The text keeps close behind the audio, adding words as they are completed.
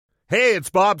Hey, it's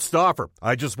Bob Stauffer.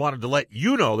 I just wanted to let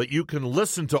you know that you can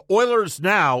listen to Oilers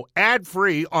Now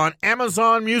ad-free on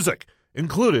Amazon Music,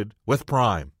 included with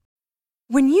Prime.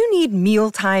 When you need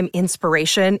mealtime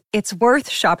inspiration, it's worth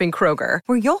shopping Kroger,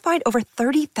 where you'll find over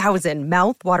 30,000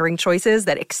 mouth-watering choices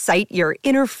that excite your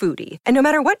inner foodie. And no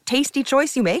matter what tasty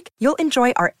choice you make, you'll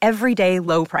enjoy our everyday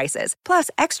low prices, plus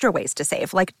extra ways to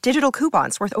save, like digital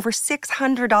coupons worth over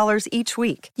 $600 each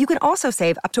week. You can also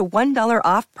save up to $1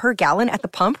 off per gallon at the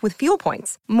pump with fuel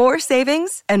points. More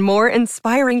savings and more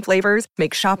inspiring flavors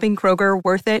make shopping Kroger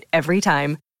worth it every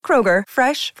time. Kroger,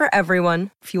 fresh for everyone.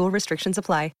 Fuel restrictions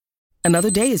apply.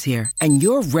 Another day is here, and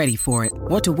you're ready for it.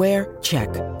 What to wear? Check.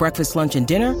 Breakfast, lunch, and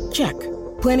dinner? Check.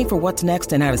 Planning for what's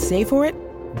next and how to save for it?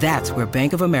 That's where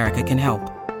Bank of America can help.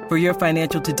 For your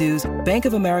financial to-dos, Bank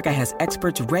of America has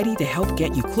experts ready to help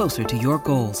get you closer to your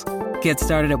goals. Get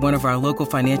started at one of our local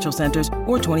financial centers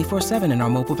or 24/7 in our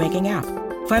mobile banking app.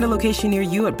 Find a location near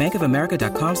you at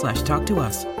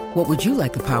bankofamerica.com/talktous. What would you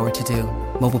like the power to do?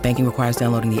 Mobile banking requires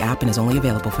downloading the app and is only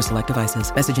available for select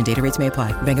devices. Message and data rates may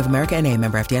apply. Bank of America N.A.,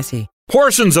 member FDIC.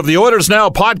 Portions of the Oilers Now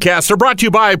podcast are brought to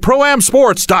you by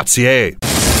ProAmSports.ca.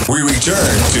 We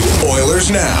return to Oilers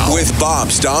Now with Bob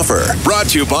Stauffer. Brought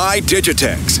to you by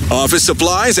Digitex. Office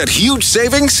supplies at huge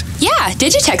savings? Yeah,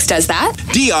 Digitex does that.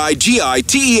 Digitex.ca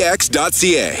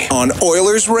on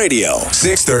Oilers Radio,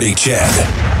 630 CHED.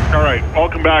 All right,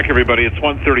 welcome back, everybody. It's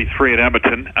 1:33 in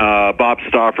Edmonton. Bob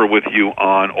Stauffer with you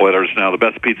on Oilers Now. The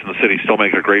best pizza in the city, still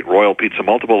making a great Royal Pizza.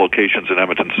 Multiple locations in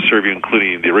Edmonton to serve you,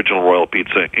 including the original Royal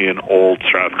Pizza in Old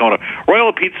Strathcona.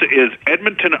 Royal Pizza is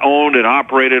Edmonton-owned and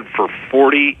operated for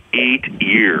 48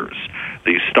 years.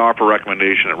 The Stauffer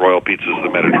recommendation at Royal Pizza is the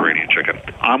Mediterranean chicken.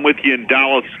 I'm with you in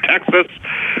Dallas, Texas.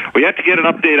 We have to get an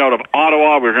update out of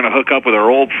Ottawa. We're going to hook up with our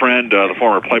old friend, the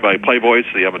former play-by-play voice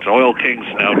of the Edmonton Oil Kings,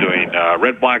 now doing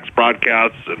Red Blacks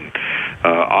broadcasts and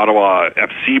Ottawa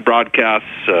FC broadcasts.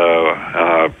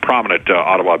 Prominent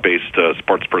Ottawa-based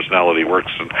sports personality,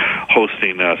 works and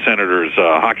hosting Senators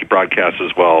hockey broadcasts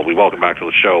as well. We welcome back to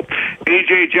the show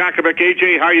AJ Jakovic.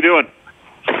 AJ, how are you doing?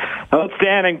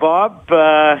 Outstanding, Bob.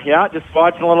 Just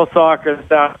watching a little soccer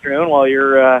this afternoon while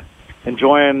you're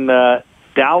enjoying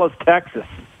Dallas, Texas.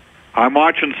 I'm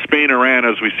watching Spain-Iran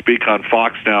as we speak on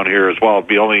Fox down here as well. It'd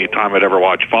be the only time I'd ever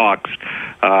watch Fox.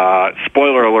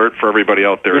 Spoiler alert for everybody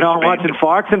out there. You're not watching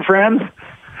Fox and Friends?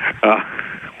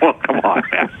 Well, come on,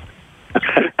 man.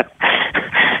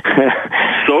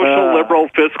 Social, liberal,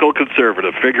 fiscal,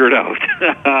 conservative. Figure it out.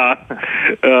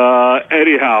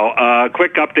 Anyhow,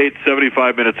 quick update,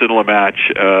 75 minutes into the match.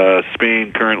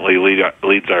 Spain currently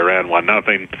leads Iran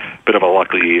 1-0. Bit of a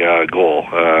lucky goal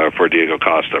for Diego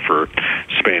Costa for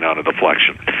Spain on a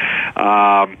deflection.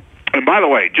 And by the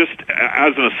way, just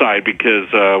as an aside, because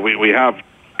we have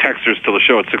texters to the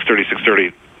show at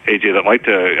 6:30, AJ, that like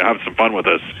to have some fun with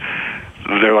us.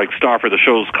 They're like, Stauffer, the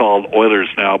show's called Oilers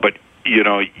Now, but you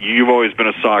know, you've always been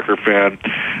a soccer fan.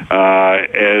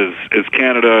 As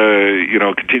Canada,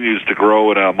 continues to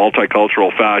grow in a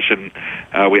multicultural fashion,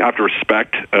 we have to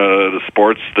respect the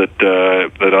sports that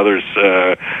others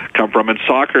come from. And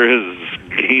soccer has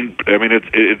gained. I mean, it's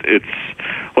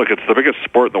the biggest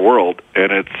sport in the world,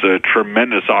 and it's a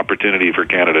tremendous opportunity for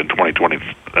Canada in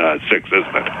 2026,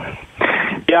 isn't it?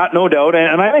 Yeah, no doubt.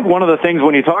 And I think one of the things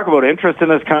when you talk about interest in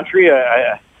this country,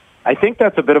 I think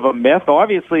that's a bit of a myth.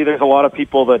 Obviously, there's a lot of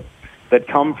people that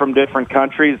come from different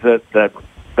countries that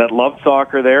love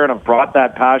soccer there and have brought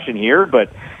that passion here. But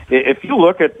if you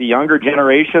look at the younger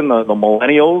generation, the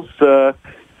millennials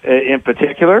in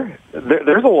particular,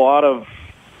 there's a lot of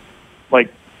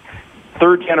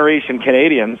third-generation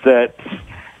Canadians that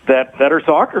are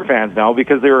soccer fans now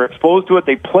because they were exposed to it.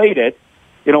 They played it.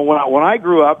 When I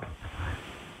grew up,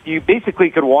 you basically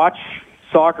could watch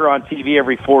soccer on TV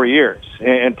every 4 years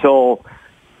until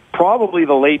probably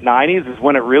the late 90s is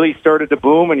when it really started to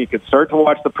boom, and you could start to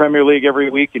watch the Premier League every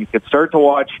week, and you could start to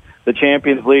watch the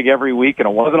Champions League every week, and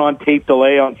it wasn't on tape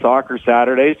delay on Soccer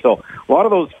Saturday. So a lot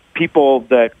of those people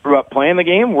that grew up playing the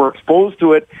game were exposed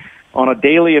to it on a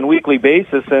daily and weekly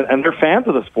basis, and they're fans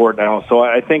of the sport now. So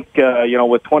I think,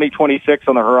 with 2026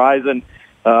 on the horizon,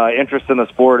 interest in the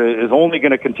sport is only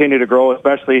going to continue to grow,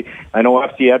 especially I know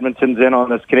FC Edmonton's in on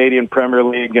this Canadian Premier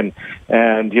League, and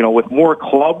with more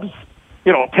clubs.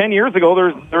 10 years ago,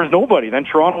 there's nobody. Then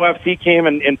Toronto FC came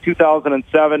in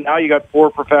 2007. Now you got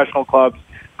 4 professional clubs.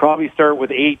 Probably start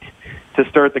with 8 to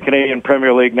start the Canadian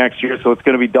Premier League next year, so it's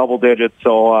going to be double digits.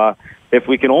 So if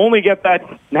we can only get that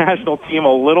national team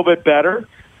a little bit better,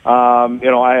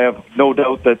 I have no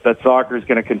doubt that soccer is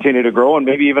going to continue to grow and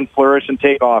maybe even flourish and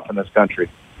take off in this country.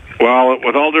 Well,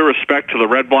 with all due respect to the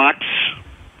Red Blacks,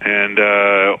 And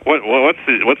what's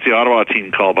the Ottawa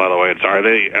team called, by the way? Are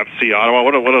they FC Ottawa?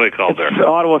 What are they called there? It's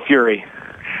Ottawa Fury.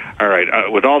 All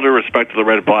right. With all due respect to the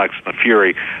Red Blacks and the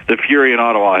Fury in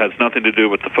Ottawa has nothing to do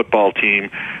with the football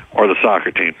team or the soccer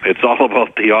team. It's all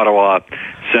about the Ottawa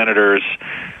Senators,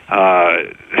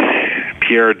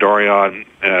 Pierre Dorion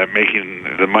making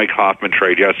the Mike Hoffman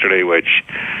trade yesterday, which,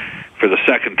 for the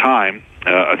second time,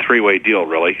 a three-way deal,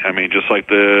 really. I mean, just like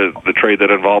the trade that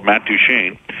involved Matt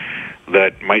Duchene,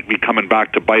 that might be coming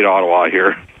back to bite Ottawa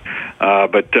here.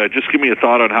 But just give me a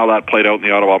thought on how that played out in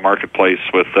the Ottawa marketplace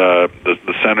with the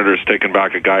Senators taking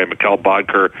back a guy, Mikkel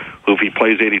Bodker, who, if he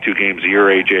plays 82 games a year,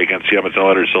 AJ, against the Edmonton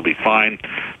Oilers, he'll be fine.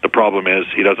 The problem is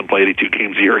he doesn't play 82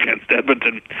 games a year against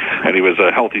Edmonton, and he was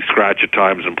a healthy scratch at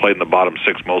times and played in the bottom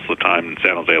six most of the time in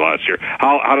San Jose last year.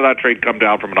 How did that trade come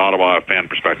down from an Ottawa fan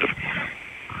perspective?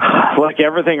 Like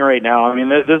everything right now, I mean,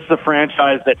 this is a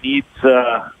franchise that needs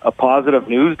a positive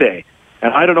news day.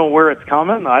 And I don't know where it's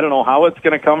coming. I don't know how it's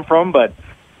going to come from, but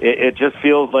it just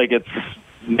feels like it's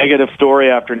negative story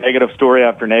after negative story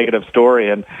after negative story.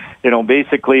 And,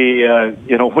 basically,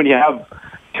 when you have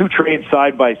two trades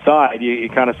side by side, you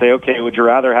kind of say, okay, would you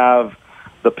rather have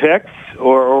the picks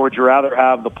or would you rather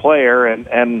have the player? And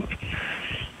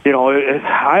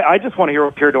I just want to hear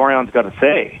what Pierre Dorion's got to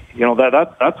say.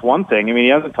 That's one thing. I mean, he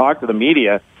hasn't talked to the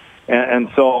media. And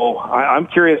so I'm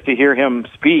curious to hear him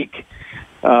speak.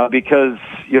 Because,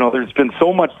 there's been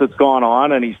so much that's gone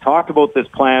on, and he's talked about this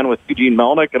plan with Eugene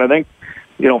Melnyk, and I think,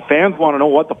 fans want to know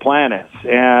what the plan is.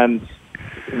 And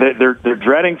they're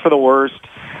dreading for the worst.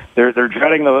 They're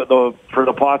dreading for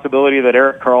the possibility that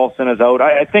Erik Karlsson is out.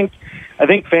 I think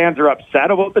fans are upset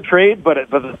about the trade, but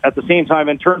at the same time,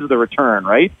 in terms of the return,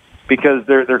 right? Because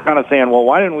they're kind of saying, well,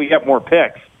 why didn't we get more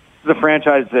picks? This is a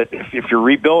franchise that if you're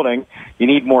rebuilding, you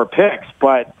need more picks,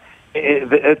 but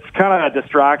it's kind of a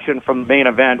distraction from the main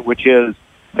event, which is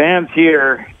fans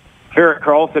here, if Erik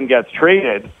Karlsson gets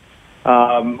traded,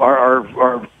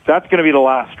 are that's going to be the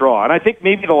last straw. And I think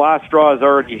maybe the last straw is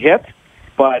already hit,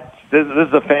 but this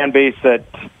is a fan base that,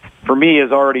 for me,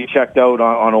 is already checked out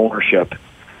on ownership.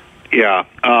 Yeah.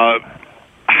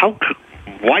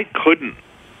 Why couldn't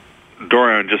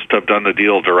Dorion just have done the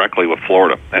deal directly with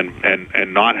Florida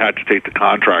and not had to take the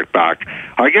contract back?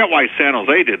 I get why San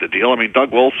Jose did the deal. I mean,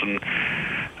 Doug Wilson,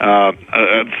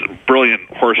 it's brilliant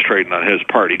horse trading on his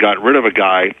part. He got rid of a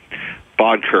guy,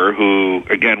 Bodker, who,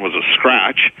 again, was a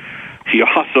scratch. He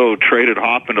also traded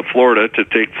Hoffman to Florida to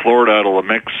take Florida out of the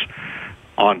mix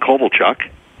on Kovalchuk.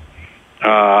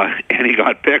 And he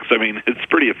got picks. I mean, it's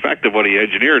pretty effective what he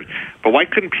engineered. But why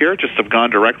couldn't Pierre just have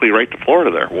gone directly right to Florida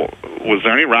there? Was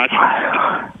there any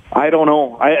rationale? I don't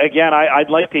know. I'd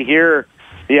like to hear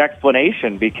the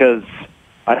explanation, because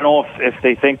I don't know if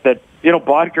they think that,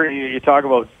 Bodker, you talk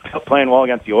about playing well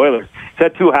against the Oilers. He's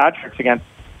had 2 hat-tricks against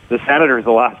the Senators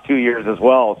the last 2 years as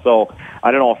well. So I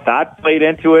don't know if that played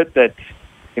into it, that,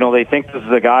 they think this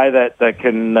is a guy that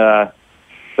can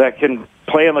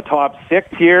play in the top 6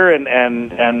 here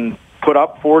and put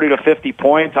up 40 to 50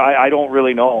 points. I don't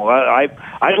really know.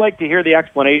 I'd like to hear the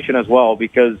explanation as well,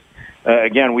 because,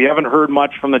 again, we haven't heard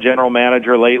much from the general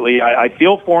manager lately. I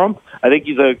feel for him. I think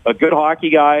he's a good hockey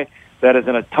guy that is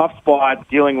in a tough spot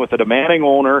dealing with a demanding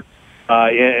owner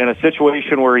in a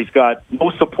situation where he's got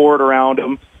no support around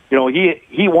him.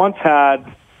 He once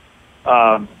had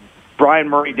Brian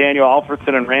Murray, Daniel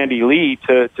Alfredson, and Randy Lee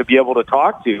to be able to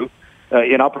talk to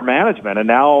in upper management. And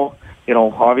now,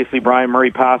 obviously Brian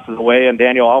Murray passes away and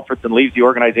Daniel Alfredson leaves the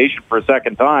organization for a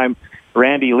second time.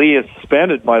 Randy Lee is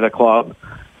suspended by the club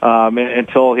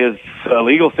until his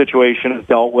legal situation is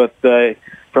dealt with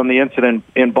from the incident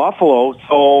in Buffalo.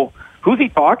 So who's he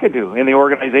talking to in the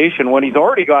organization when he's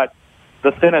already got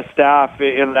the thinnest staff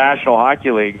in the National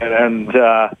Hockey League? And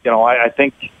I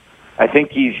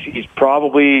think he's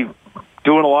probably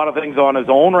doing a lot of things on his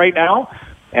own right now.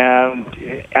 And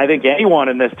I think anyone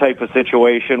in this type of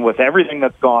situation, with everything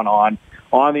that's gone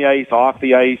on the ice, off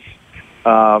the ice,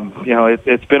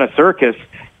 it's been a circus,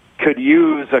 could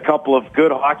use a couple of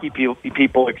good hockey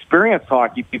people, experienced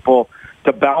hockey people,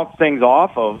 to bounce things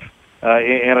off of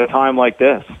in a time like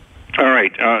this. All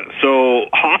right. So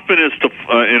Hoffman is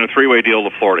in a 3-way deal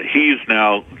to Florida. He's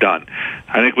now done.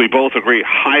 I think we both agree,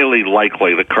 highly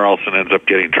likely that Karlsson ends up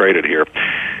getting traded here.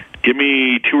 Give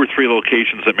me 2 or 3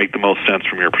 locations that make the most sense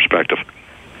from your perspective.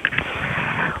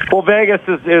 Well, Vegas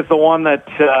is the one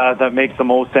that makes the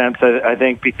most sense, I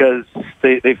think, because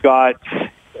they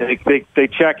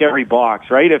check every box,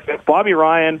 right? If Bobby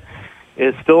Ryan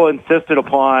is still insisted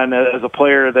upon as a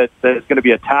player that is going to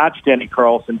be attached to any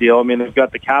Karlsson deal, I mean, they've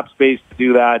got the cap space to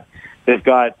do that. They've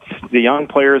got the young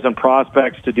players and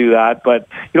prospects to do that. But,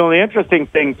 the interesting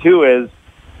thing, too, is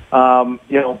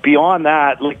beyond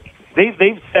that, like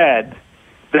they've said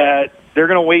that they're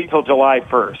going to wait till July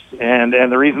 1st. And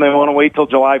the reason they want to wait till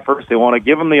July 1st, they want to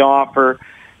give him the offer.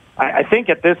 I think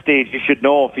at this stage you should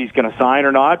know if he's going to sign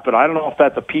or not, but I don't know if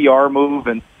that's a PR move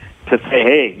and to say,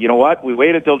 hey, you know what, we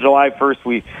waited till July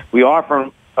 1st, we offer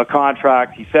him a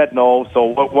contract, he said no, so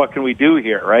what can we do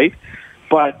here, right?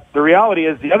 But the reality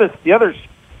is the other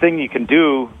thing you can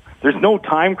do, there's no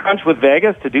time crunch with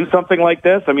Vegas to do something like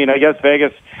this. I mean, I guess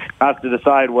Vegas has to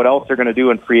decide what else they're going to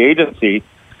do in free agency,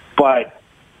 but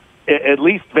at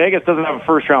least Vegas doesn't have a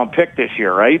first-round pick this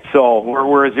year, right? So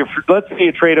whereas let's say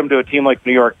you trade him to a team like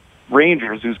New York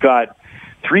Rangers, who's got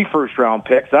 3 first-round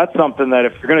picks, that's something that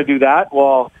if you're going to do that,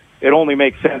 well, it only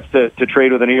makes sense to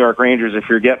trade with the New York Rangers if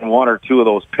you're getting 1 or 2 of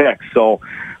those picks. So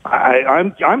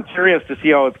I'm curious to see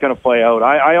how it's going to play out.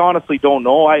 I honestly don't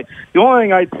know. The only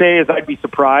thing I'd say is I'd be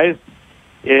surprised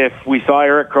if we saw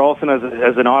Erik Karlsson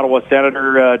as an Ottawa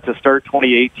Senator to start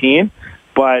 2018.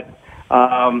 But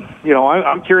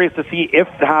I'm curious to see if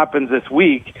it happens this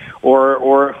week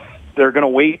or if they're going to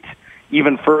wait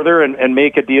even further and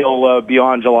make a deal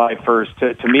beyond July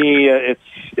 1st. To me,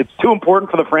 it's too important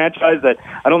for the franchise that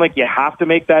I don't think you have to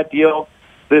make that deal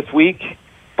this week.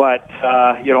 But,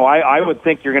 I would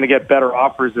think you're going to get better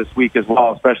offers this week as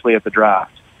well, especially at the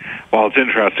draft. Well, it's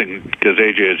interesting because,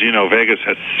 AJ, as you know, Vegas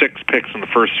has 6 picks in the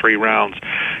first 3 rounds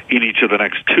in each of the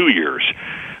next 2 years.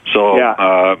 So,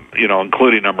 yeah.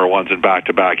 Including number ones in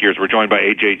back-to-back years. We're joined by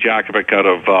AJ Jakovic out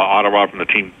of Ottawa from the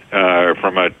team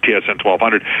from TSN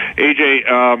 1200.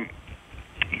 AJ,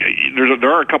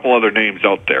 there are a couple other names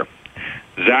out there.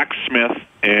 Zach Smith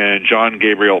and John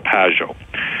Gabriel Pageau.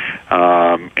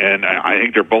 And I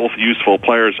think they're both useful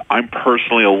players. I'm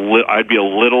personally I'd be a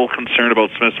little concerned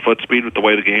about Smith's foot speed with the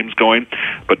way the game's going,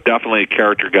 but definitely a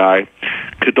character guy.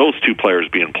 Could those 2 players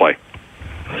be in play?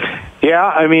 Yeah,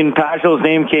 I mean, Pageau's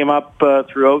name came up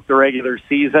throughout the regular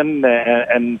season,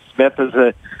 and Smith is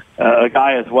a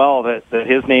guy as well that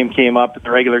his name came up in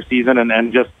the regular season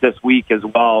and just this week as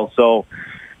well. So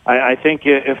I think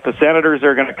if the Senators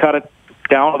are going to cut it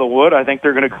down to the wood, I think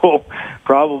they're going to go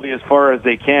probably as far as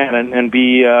they can and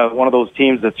be one of those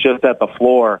teams that's just at the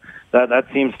floor. That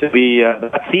seems to be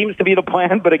the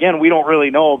plan. But again, we don't really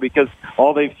know because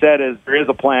all they've said is there is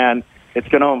a plan. It's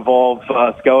going to involve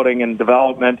scouting and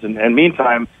development. And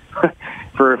meantime,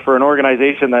 for an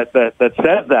organization that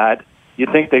says that,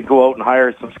 you'd think they'd go out and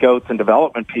hire some scouts and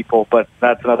development people, but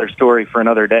that's another story for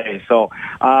another day. So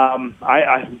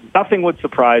nothing would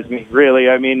surprise me, really.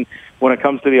 I mean, when it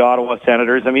comes to the Ottawa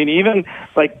Senators, I mean, even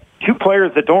like 2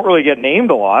 players that don't really get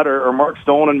named a lot are Mark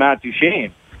Stone and Matt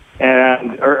Duchene.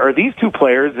 And are these 2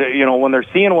 players, when they're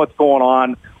seeing what's going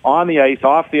on the ice,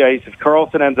 off the ice, if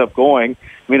Karlsson ends up going,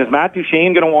 I mean, is Matt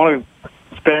Duchene going to want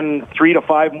to spend 3 to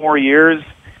 5 more years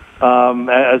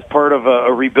as part of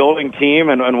a rebuilding team?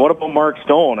 And what about Mark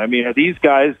Stone? I mean, are these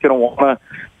guys going to want to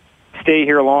stay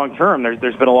here long term?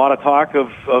 There's been a lot of talk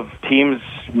of teams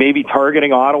maybe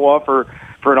targeting Ottawa for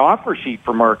an offer sheet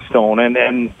for Mark Stone.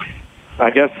 And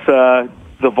I guess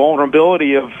the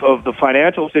vulnerability of the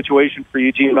financial situation for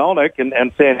Eugene Melnyk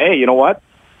and saying, hey, you know what?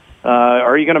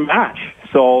 Are you going to match?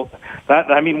 So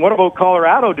what about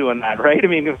Colorado doing that, right? I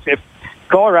mean, if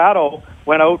Colorado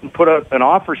went out and put an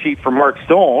offer sheet for Mark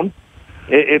Stone,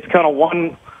 it's kind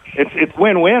of it's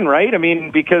win-win, right? I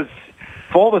mean, because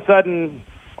if all of a sudden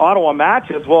Ottawa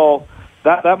matches, well,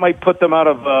 that might put them out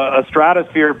of a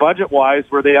stratosphere budget-wise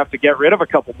where they have to get rid of a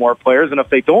couple more players. And if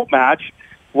they don't match,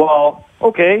 well,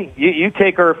 okay, you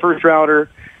take our first-rounder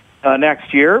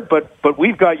next year, but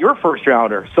we've got your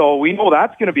first-rounder. So we know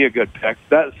that's going to be a good pick.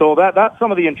 That's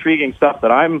some of the intriguing stuff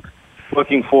that I'm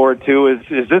looking forward to.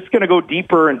 Is this going to go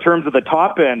deeper in terms of the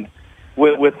top end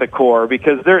with the core?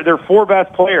 Because they're 4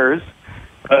 best players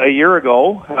a year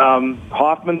ago,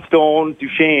 Hoffman, Stone,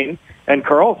 Duchene, and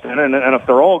Karlsson, and if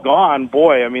they're all gone,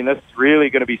 boy, I mean, this is really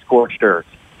going to be scorched earth.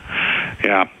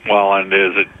 Yeah, well, and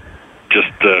is it just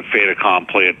fait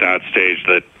accompli at that stage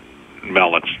that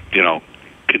Melnyk,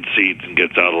 concedes and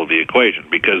gets out of the equation?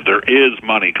 Because there is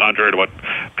money, contrary to what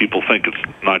people think,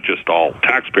 it's not just all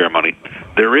taxpayer money.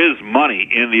 There is money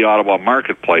in the Ottawa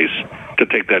marketplace to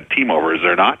take that team over, is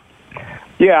there not?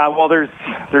 Yeah, well, there's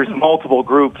multiple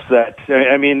groups that,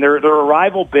 I mean, there are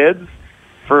rival bids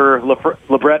for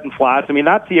LeBreton Flats. I mean,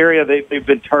 that's the area they've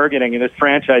been targeting in this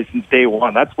franchise since day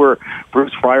one. That's where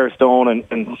Bruce Firestone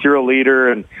and Cyril Leader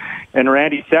and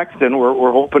Randy Sexton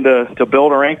were hoping to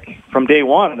build a rink from day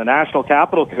one. And the National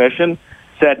Capital Commission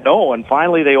said no. And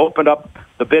finally, they opened up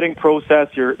the bidding process.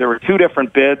 There were 2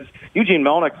 different bids. Eugene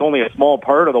Melnyk's only a small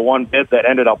part of the one bid that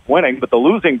ended up winning, but the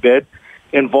losing bid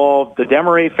involved the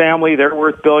Desmarais family. They're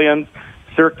worth billions.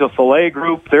 Cirque du Soleil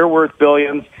group. They're worth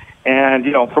billions. And,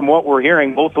 from what we're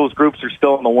hearing, both those groups are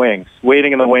still in the wings,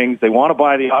 waiting in the wings. They want to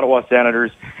buy the Ottawa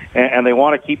Senators, and they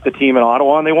want to keep the team in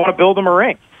Ottawa, and they want to build them a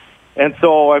rink. And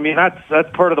so, that's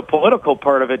part of the political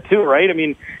part of it, too, right?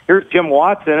 Here's Jim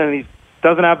Watson, and he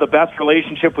doesn't have the best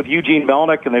relationship with Eugene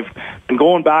Melnyk, and they've been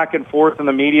going back and forth in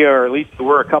the media, or at least they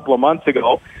were a couple of months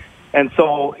ago. And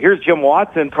so here's Jim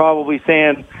Watson probably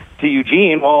saying to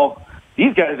Eugene, well,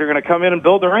 these guys are going to come in and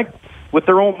build the rink with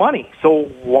their own money. So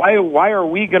why are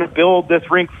we going to build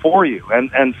this rink for you?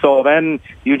 And so then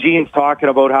Eugene's talking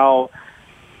about how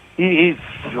he's,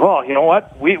 well, you know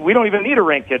what? We don't even need a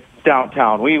rink at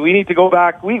downtown. We need to go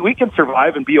back. We can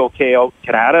survive and be okay out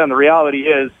in Canada. And the reality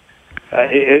is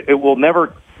it will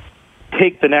never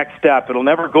take the next step. It'll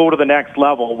never go to the next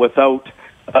level without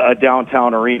a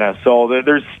downtown arena. So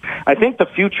I think the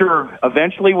future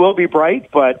eventually will be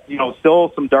bright, but,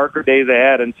 still some darker days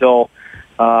ahead until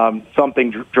something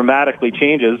dramatically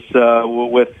changes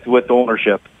with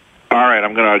ownership. All right,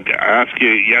 I'm going to ask you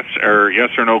yes or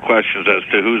no questions as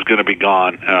to who's going to be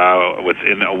gone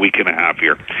within a week and a half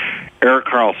here. Erik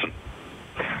Karlsson.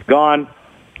 Gone.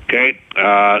 Okay.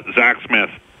 Zach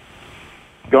Smith.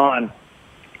 Gone.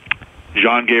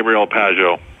 Jean-Gabriel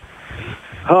Pageau.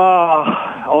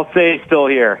 I'll say still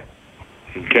here.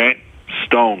 Okay.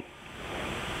 Stone.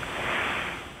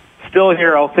 Still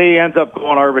here. I'll say he ends up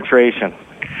going arbitration.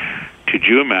 Could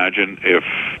you imagine if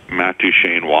Matt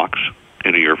Duchene walks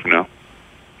in a year from now?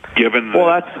 Given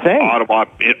that's the thing.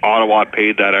 Ottawa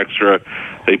paid that extra,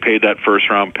 they paid that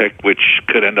first-round pick, which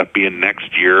could end up being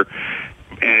next year.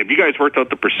 And have you guys worked out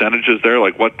the percentages there,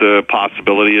 like what the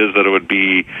possibility is that it would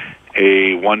be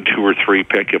a 1, 2, or 3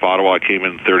 pick if Ottawa came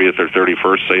in 30th or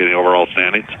 31st, say, in the overall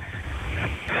standings?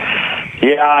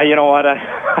 Yeah, you know what? I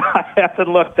haven't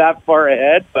looked that far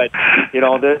ahead, but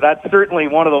that's certainly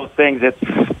one of those things.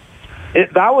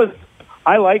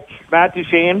 I like Matt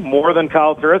Duchene more than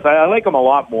Kyle Turris. I like him a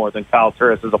lot more than Kyle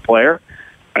Turris as a player.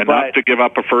 Enough to give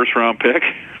up a first-round pick?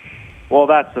 Well,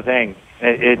 that's the thing.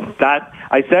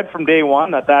 I said from day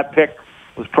one that pick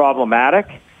was problematic,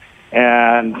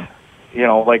 and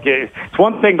it's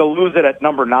one thing to lose it at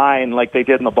number 9, like they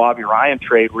did in the Bobby Ryan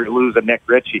trade, where you lose a Nick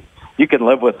Ritchie. You can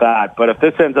live with that. But if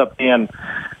this ends up being,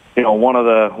 one of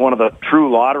the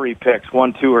true lottery picks,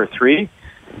 1, 2, or 3,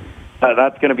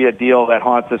 that's going to be a deal that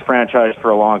haunts this franchise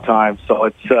for a long time. So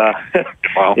it's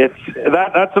wow.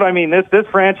 That's what I mean. This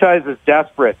franchise is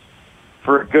desperate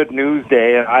for a good news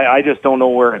day, and I just don't know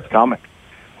where it's coming.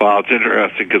 Well, it's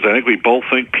interesting because I think we both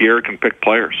think Pierre can pick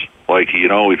players. Like,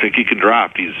 we think he can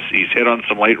draft. He's hit on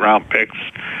some late round picks.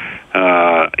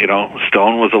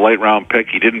 Stone was a late round pick.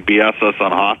 He didn't BS us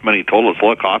on Hoffman. He told us,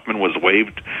 look, Hoffman was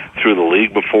waived through the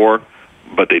league before,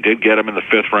 but they did get him in the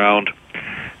 5th round.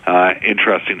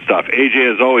 Interesting stuff.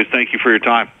 AJ, as always, thank you for your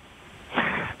time.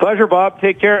 Pleasure, Bob.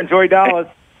 Take care. Enjoy Dallas.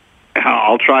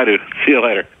 I'll try to. See you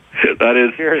later. That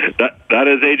is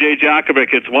AJ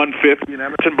Jakovic. It's 1:50 in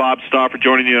Edmonton. Bob Stauffer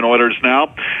joining you in Oilers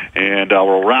Now, and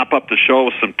we'll wrap up the show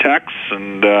with some texts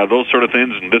and those sort of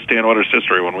things in this day in Oilers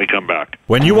history when we come back.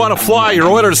 When you want to fly your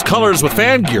Oilers colors with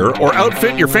fan gear or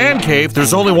outfit your fan cave,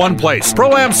 there's only one place: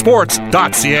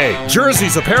 ProAmSports.ca.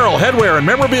 Jerseys, apparel, headwear, and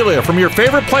memorabilia from your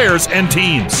favorite players and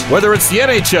teams. Whether it's the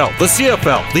NHL, the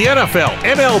CFL, the NFL,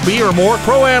 MLB, or more,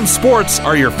 Pro-Am Sports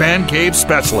are your fan cave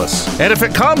specialists. And if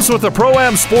it comes with a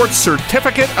Pro-Am Sports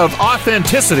certificate of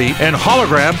authenticity and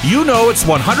hologram, you know it's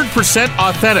 100%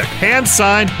 authentic,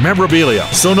 hand-signed memorabilia.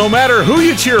 So no matter who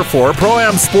you cheer for,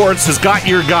 Pro-Am Sports has got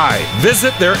your guy.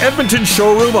 Visit their Edmonton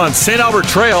showroom on St. Albert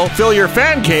Trail. Fill your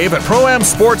fan cave at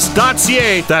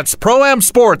ProAmSports.ca. That's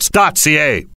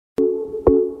ProAmSports.ca.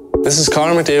 This is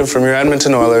Connor McDavid from your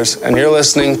Edmonton Oilers, and you're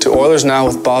listening to Oilers Now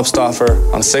with Bob Stauffer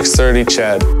on 630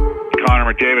 CHED.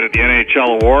 Connor McDavid at the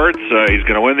NHL Awards. He's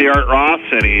going to win the Art Ross,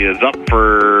 and he is up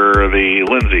for the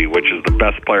Lindsay, which is the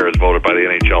best player as voted by the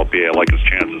NHLPA. I like his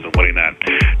chances of winning that.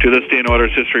 To this day in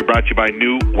Oilers history, brought to you by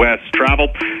New West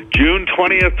Travel. June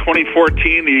 20th,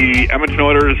 2014, the Edmonton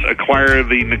Oilers acquire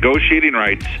the negotiating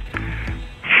rights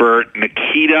for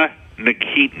Nikita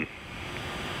Nikitin.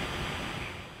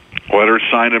 Oilers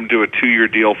signed him to a 2-year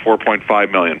deal, $4.5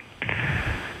 million.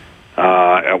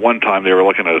 At one time, they were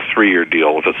looking at a 3-year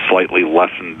deal with a slightly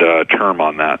lessened term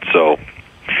on that. So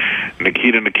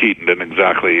Nikita Nikitin didn't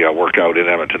exactly work out in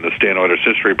Edmonton. This day in Oilers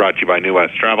history brought to you by New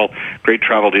West Travel. Great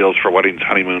travel deals for weddings,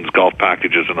 honeymoons, golf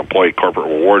packages, and employee corporate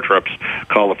reward trips.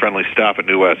 Call the friendly staff at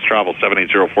New West Travel,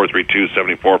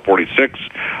 780-432-7446,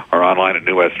 or online at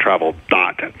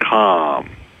newwesttravel.com.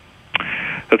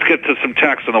 Let's get to some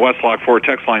text on the Westlock 4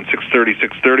 text line,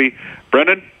 630-630.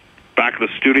 Brendan, back in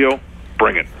the studio.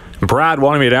 Bring it. Brad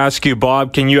wanted me to ask you,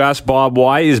 Bob, can you ask Bob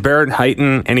why is Barrett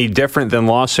Hayton any different than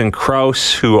Lawson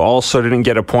Crouse, who also didn't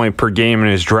get a point per game in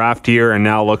his draft year and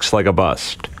now looks like a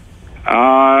bust?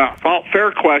 Well,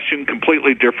 fair question.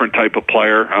 Completely different type of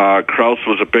player. Crouse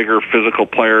was a bigger physical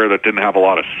player that didn't have a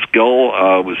lot of skill,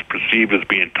 was perceived as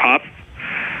being tough.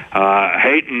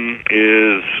 Hayton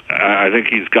is, I think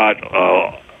he's got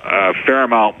a fair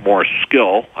amount more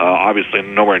skill, obviously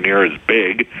nowhere near as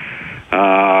big.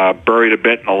 Buried a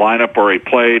bit in the lineup where he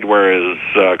played, whereas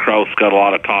Crouse got a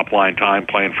lot of top-line time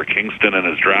playing for Kingston in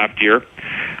his draft year.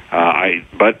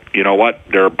 But you know what?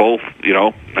 They're both,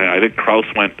 I think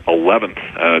Crouse went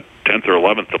 10th or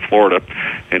 11th to Florida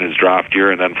in his draft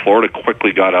year, and then Florida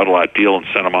quickly got out of that deal and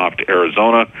sent him off to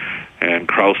Arizona, and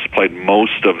Crouse played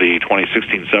most of the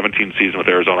 2016-17 season with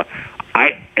Arizona.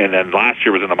 And then last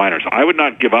year was in the minors. I would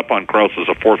not give up on Crouse as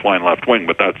a fourth-line left wing,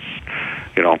 but that's,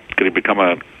 could he become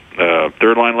a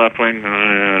third-line left wing?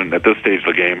 At this stage of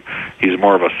the game, he's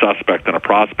more of a suspect than a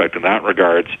prospect in that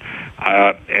regards.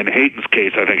 In Hayton's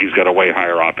case, I think he's got a way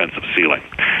higher offensive ceiling.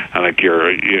 I think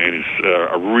he's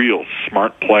a real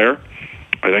smart player.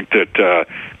 I think that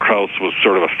Crouse was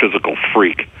sort of a physical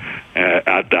freak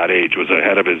at that age, was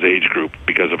ahead of his age group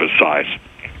because of his size.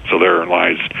 So therein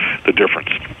lies the difference.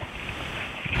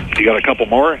 You got a couple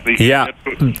more? Yeah.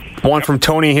 One from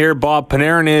Tony here. Bob,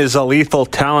 Panarin is a lethal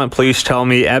talent. Please tell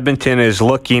me Edmonton is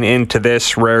looking into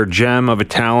this rare gem of a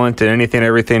talent, and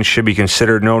everything should be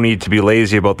considered. No need to be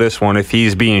lazy about this one. If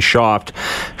he's being shopped,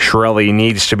 Chiarelli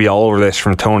needs to be all over this,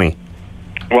 from Tony.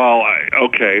 Well,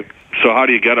 okay. So how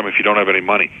do you get him if you don't have any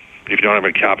money? If you don't have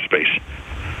any cap space?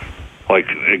 Like,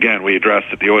 again, we addressed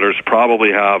that the Oilers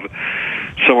probably have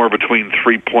somewhere between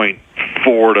 $3.4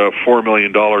 to $4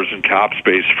 million in cap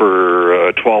space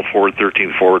for 12 forward,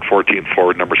 13 forward, 14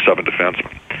 forward, number 7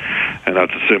 defenseman. And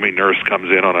that's assuming Nurse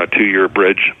comes in on a 2-year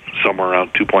bridge, somewhere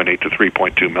around 2.8 to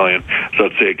 3.2 million. So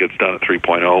let's say it gets done at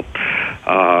 3.0.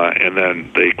 And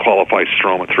then they qualify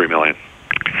Strome at $3 million.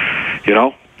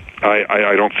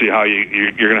 I don't see how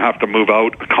you're going to have to move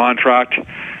out a contract.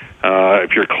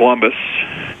 If you're Columbus,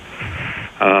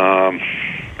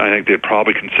 I think they'd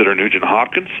probably consider Nugent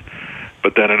Hopkins,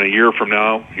 but then in a year from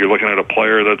now, you're looking at a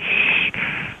player that's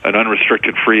an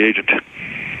unrestricted free agent.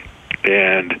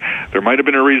 And there might have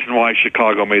been a reason why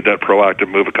Chicago made that proactive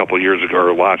move a couple of years ago,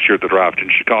 or last year at the draft in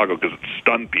Chicago, because it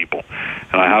stunned people.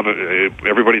 And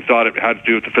everybody thought it had to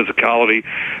do with the physicality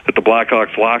that the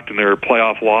Blackhawks lacked in their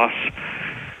playoff loss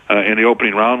in the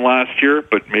opening round last year,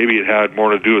 but maybe it had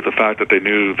more to do with the fact that they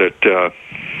knew that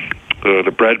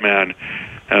the bread man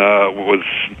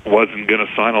wasn't going to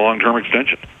sign a long-term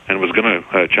extension and was going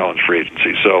to challenge free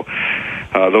agency. So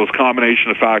those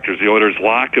combination of factors, the Oilers'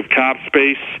 lack of cap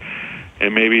space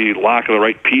and maybe lack of the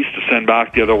right piece to send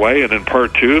back the other way, and then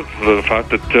part two, the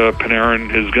fact that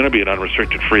Panarin is going to be an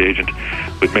unrestricted free agent,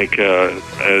 would make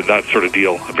that sort of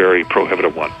deal a very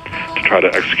prohibitive one to try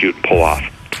to execute and pull off.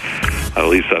 At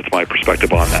least that's my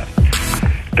perspective on that.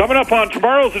 Coming up on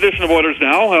tomorrow's edition of Oilers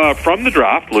Now, from the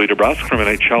draft, Louis DeBrusque from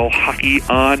NHL Hockey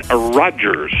on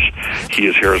Rogers. He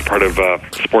is here as part of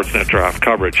Sportsnet draft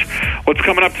coverage. What's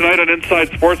coming up tonight on Inside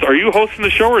Sports? Are you hosting the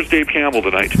show, or is Dave Campbell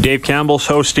tonight? Dave Campbell's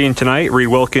hosting tonight. Reed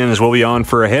Wilkins will be on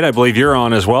for a hit. I believe you're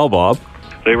on as well, Bob.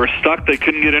 They were stuck. They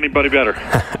couldn't get anybody better.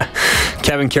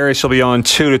 Kevin Karras will be on,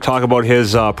 too, to talk about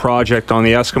his project on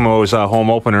the Eskimos home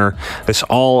opener, this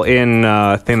all-in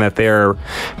thing that they're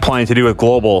planning to do with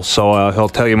Global. So he'll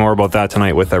tell you more about that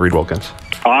tonight with Reed Wilkins.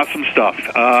 Awesome stuff.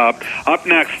 Up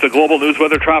next, the Global News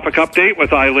Weather Traffic Update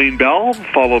with Eileen Bell,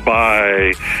 followed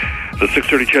by the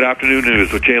 6:30 CHED Afternoon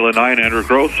News with Jaylen Nye and Andrew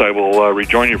Gross. I will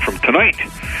rejoin you from tonight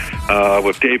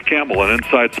with Dave Campbell and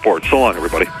Inside Sports. So long,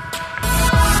 everybody.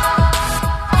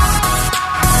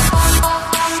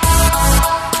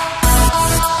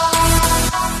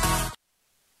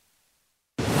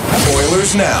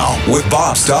 Now with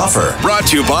Bob Stauffer. Brought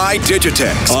to you by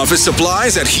Digitex. Office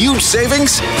supplies at huge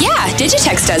savings? Yeah,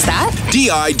 Digitex does that.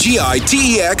 Digitex.ca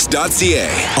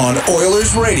on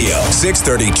Oilers Radio,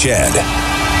 630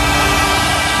 CHED.